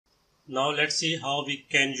Now let's see how we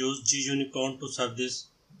can use Gunicorn to serve this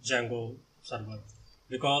Django server.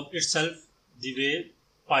 Because itself, the way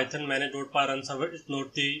Python manage.py run server is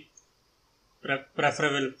not the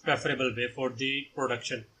preferable way for the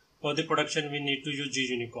production. For the production, we need to use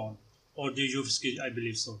Gunicorn or the UFSC, I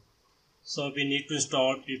believe so. So we need to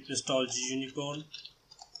install Gunicorn.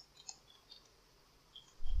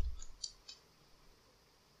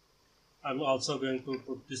 I'm also going to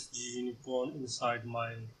put this Gunicorn inside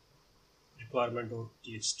my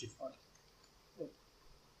requirement.txt file.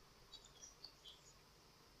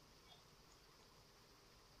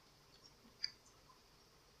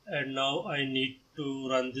 And now I need to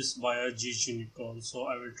run this via Gunicorn. So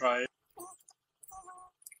I will try.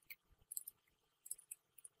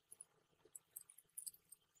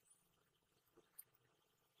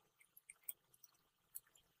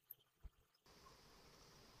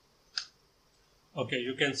 Okay,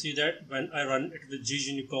 you can see that when I run it with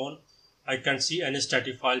Gunicorn, I can't see any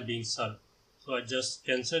static file being served. So I just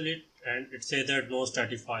cancel it and it says that no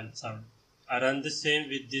static file served. I run the same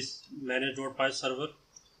with this manage.py server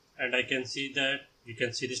and I can see that we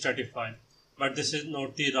can see the static file. But this is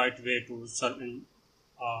not the right way to serve in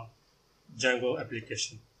Django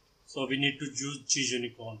application. So we need to use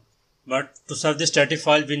Gunicorn. But to serve the static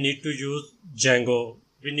file, we need to use Django.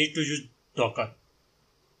 We need to use Docker.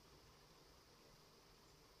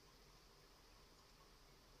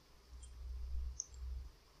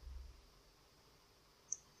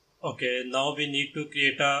 Okay, now we need to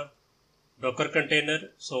create a Docker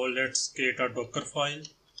container. So let's create a Docker file.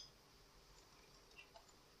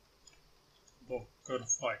 Docker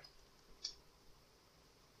file.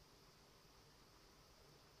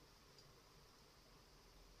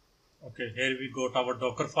 Okay, here we got our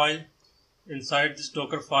Docker file. Inside this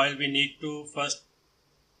Docker file, we need to first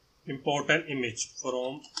import an image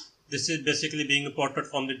from. This is basically being imported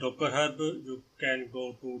from the Docker Hub. You can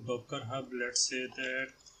go to Docker Hub. Let's say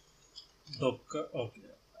that Docker. Okay.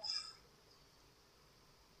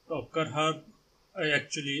 Docker Hub. I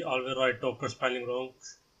actually always write Docker spelling wrong.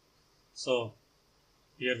 So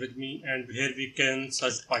here with me, and here we can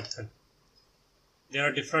search Python. There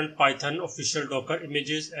are different Python official Docker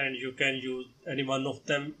images and you can use any one of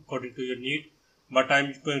them according to your need. But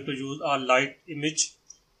I'm going to use a light image,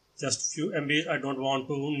 just few MBs. I don't want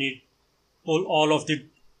to pull all of the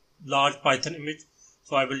large Python image.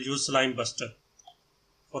 So I will use Slime Buster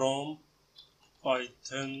from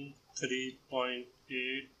Python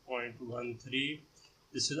 3.8.13.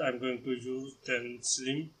 This is I'm going to use then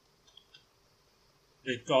Slim.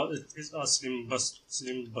 It is a Slim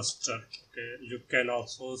Buster. Okay, you can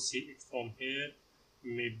also see it from here.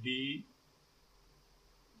 Maybe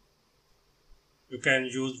you can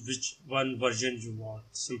use which one version you want.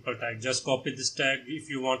 Simple tag. Just copy this tag. If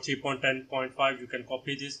you want 3.10.5, you can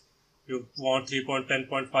copy this. You want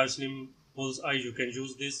 3.10.5 Slim Bullseye, you can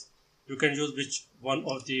use this. You can use which one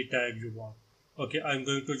of the tag you want. Okay, I'm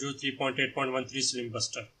going to use 3.8.13 Slim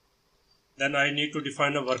Buster. Then I need to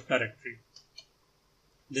define a work directory.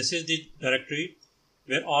 This is the directory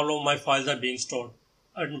where all of my files are being stored.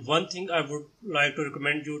 And one thing I would like to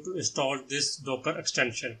recommend you to install this Docker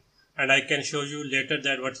extension. And I can show you later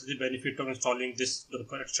that what is the benefit of installing this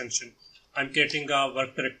Docker extension. I'm creating a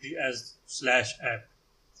work directory as /app.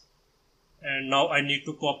 And now I need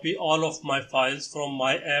to copy all of my files from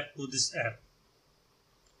my app to this app.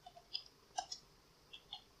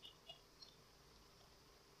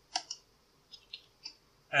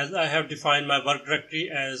 As I have defined my work directory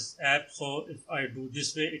as app, so if I do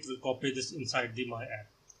this way, it will copy this inside my app.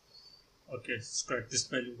 Okay, let's correct this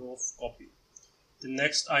spelling of copy. The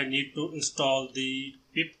next I need to install the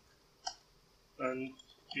pip and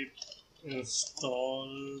pip install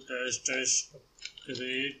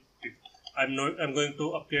 -upgrade pip. I'm going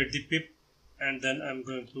to upgrade the pip and then I'm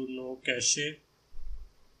going to no cache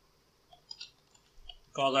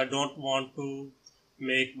because I don't want to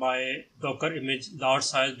make my Docker image large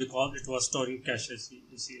size because it was storing cache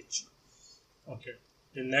ECH. Okay.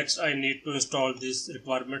 The next I need to install this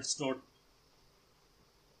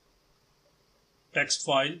requirements.txt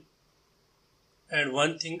file. And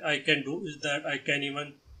one thing I can do is that I can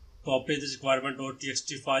even copy this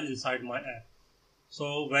requirement.txt file inside my app.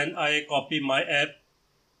 So when I copy my app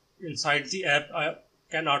inside the app,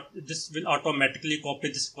 this will automatically copy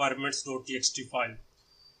this requirements.txt file.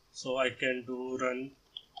 So I can do run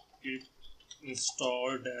pip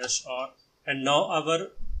install -r and now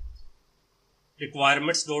our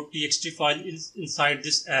requirements.txt file is inside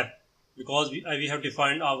this app because we have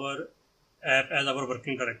defined our app as our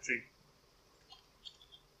working directory.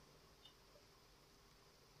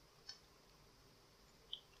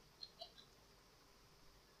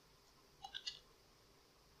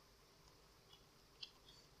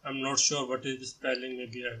 I'm not sure what is the spelling.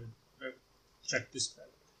 Maybe I will check the spelling.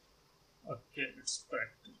 Okay, it's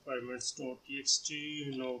correct.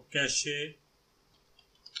 Requirements.txt, no cache.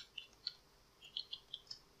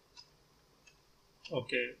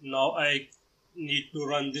 Okay, now I need to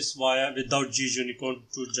run this via without Gunicorn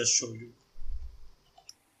to just show you.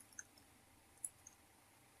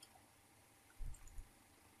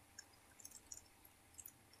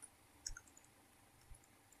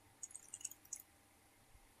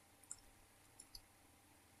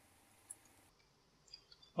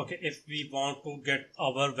 Okay, if we want to get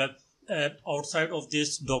our web app outside of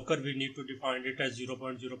this Docker, we need to define it as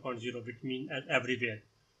 0.0.0, which means everywhere.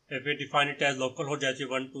 If we define it as localhost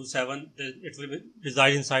 127, then it will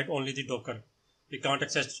reside inside only the Docker. We can't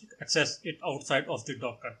access it outside of the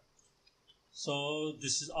Docker. So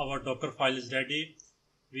this is our Docker file is ready.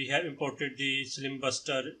 We have imported the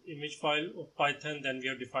Slimbuster image file of Python. Then we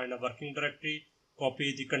have defined a working directory.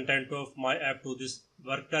 Copy the content of my app to this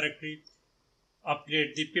work directory.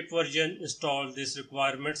 Upgrade the pip version, install this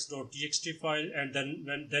requirements.txt file, and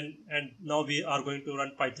then now we are going to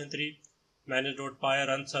run Python 3 manage.py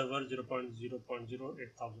run server 0.0.0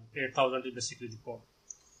 8000 is basically the code.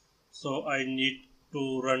 So I need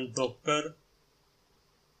to run docker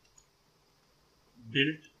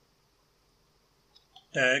build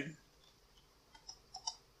tag,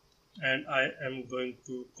 and I am going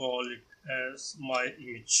to call it as my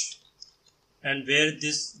image. And where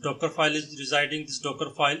this Docker file is residing, this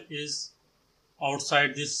Docker file is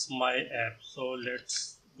outside this my app. So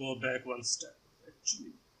let's go back one step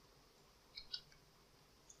actually.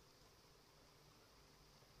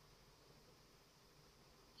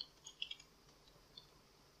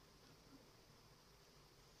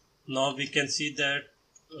 Now we can see that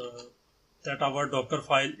that our Docker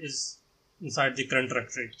file is inside the current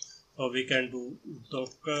directory. So we can do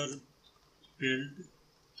docker build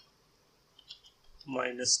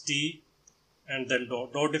 -t and then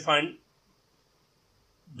dot define.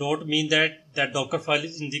 Dot mean that Docker file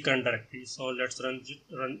is in the current directory. So let's run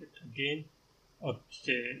it again.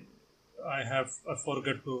 Okay, I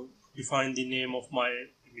forgot to define the name of my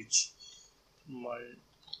image,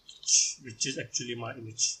 which is actually my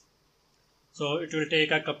image. So it will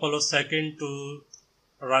take a couple of seconds to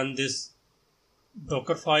run this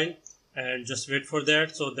Docker file, and just wait for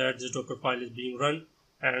that so that this Docker file is being run,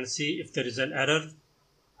 and see if there is an error.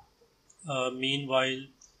 Meanwhile,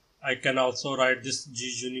 I can also write this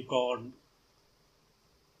Gunicorn.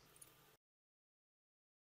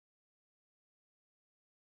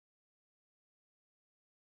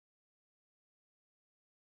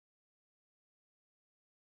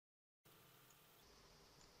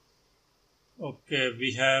 Okay,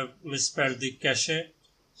 we have misspelled the cache,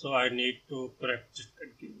 so I need to correct it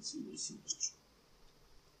again.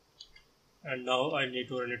 And now I need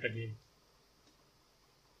to run it again.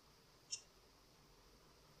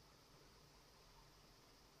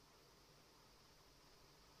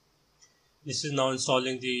 This is now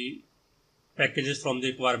installing the packages from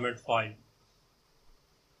the requirement file.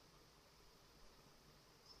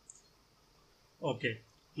 Okay,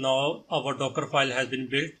 now our Docker file has been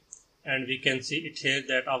built, and we can see it here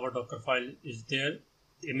that our Docker file is there.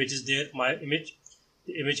 The image is there, my image.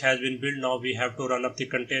 The image has been built. Now we have to run up the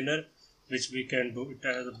container, which we can do it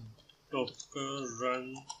as docker run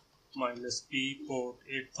 -p port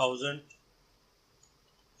 8000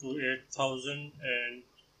 to 8000 and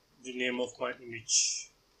the name of my image,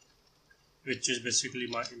 which is basically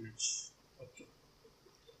my image. Okay.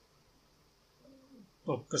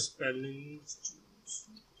 Docker spelling.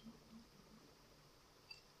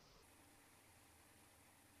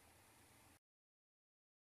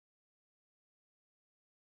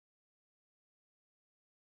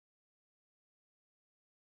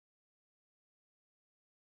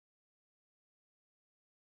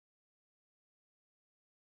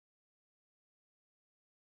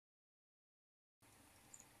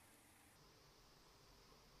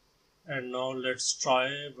 And now let's try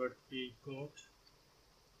what we got.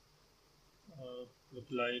 Look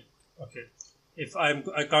like okay. If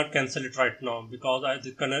I can't cancel it right now because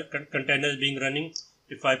the container is being running.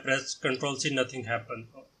 If I press Control C, nothing happens.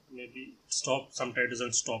 Maybe stop. Sometimes it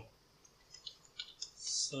doesn't stop.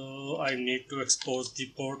 So I need to expose the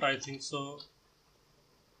port, I think so.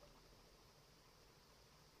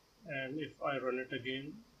 And if I run it again,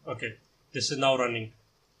 okay, this is now running.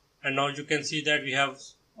 And now you can see that we have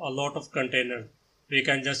a lot of containers. We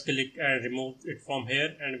can just click and remove it from here,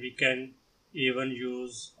 and we can even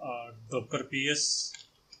use docker ps,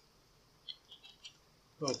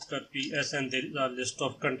 and there is a list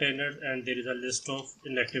of containers, and there is a list of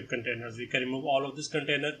inactive containers. We can remove all of these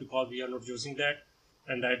containers because we are not using that.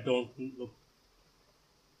 and I don't look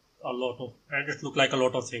a lot of, and it look like a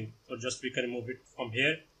lot of things. So just we can remove it from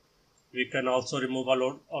here. We can also remove a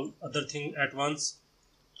lot all other thing at once.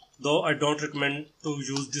 Though I don't recommend to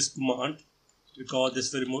use this command because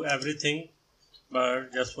this will remove everything.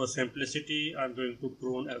 But just for simplicity, I'm going to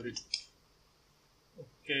prune everything.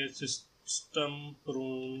 Okay, system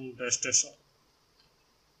prune dash dash all.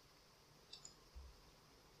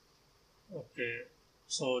 Okay,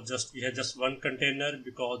 so just we have just one container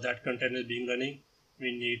because that container is being running.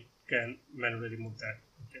 We need can manually remove that.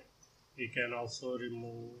 Okay, we can also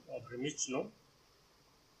remove our image. No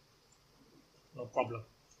problem.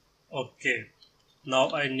 Okay,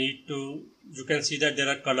 now I need to. You can see that there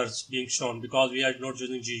are colors being shown because we are not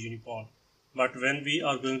using Gunicorn. But when we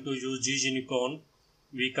are going to use Gunicorn,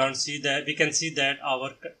 we can't see that. We can see that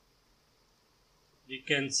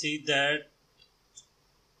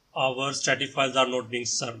our static files are not being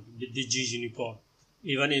served with the Gunicorn,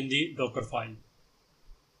 even in the Docker file.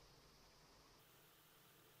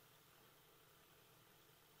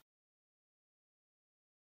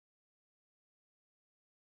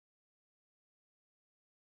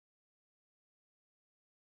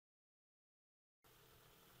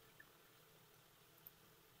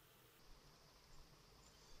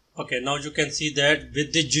 Okay, now you can see that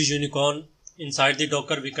with the Gunicorn inside the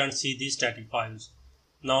Docker, we can see the static files.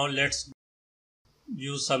 Now let's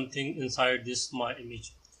view something inside this my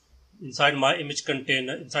image. Inside my image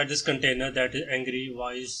container, inside this container that is angry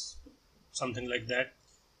wise, something like that,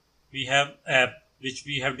 we have app which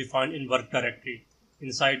we have defined in work directory.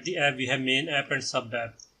 Inside the app, we have main app and sub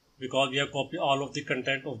app because we have copied all of the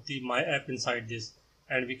content of the my app inside this,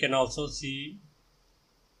 and we can also see.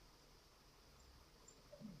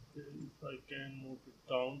 If I can move it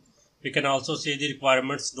down, we can also see the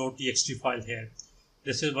requirements.txt file here.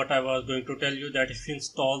 This is what I was going to tell you, that if you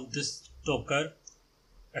install this Docker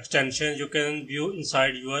extension, you can view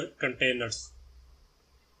inside your containers.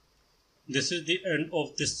 This is the end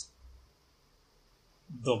of this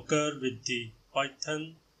Docker with the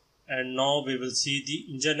Python, and now we will see the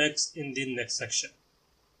Nginx in the next section.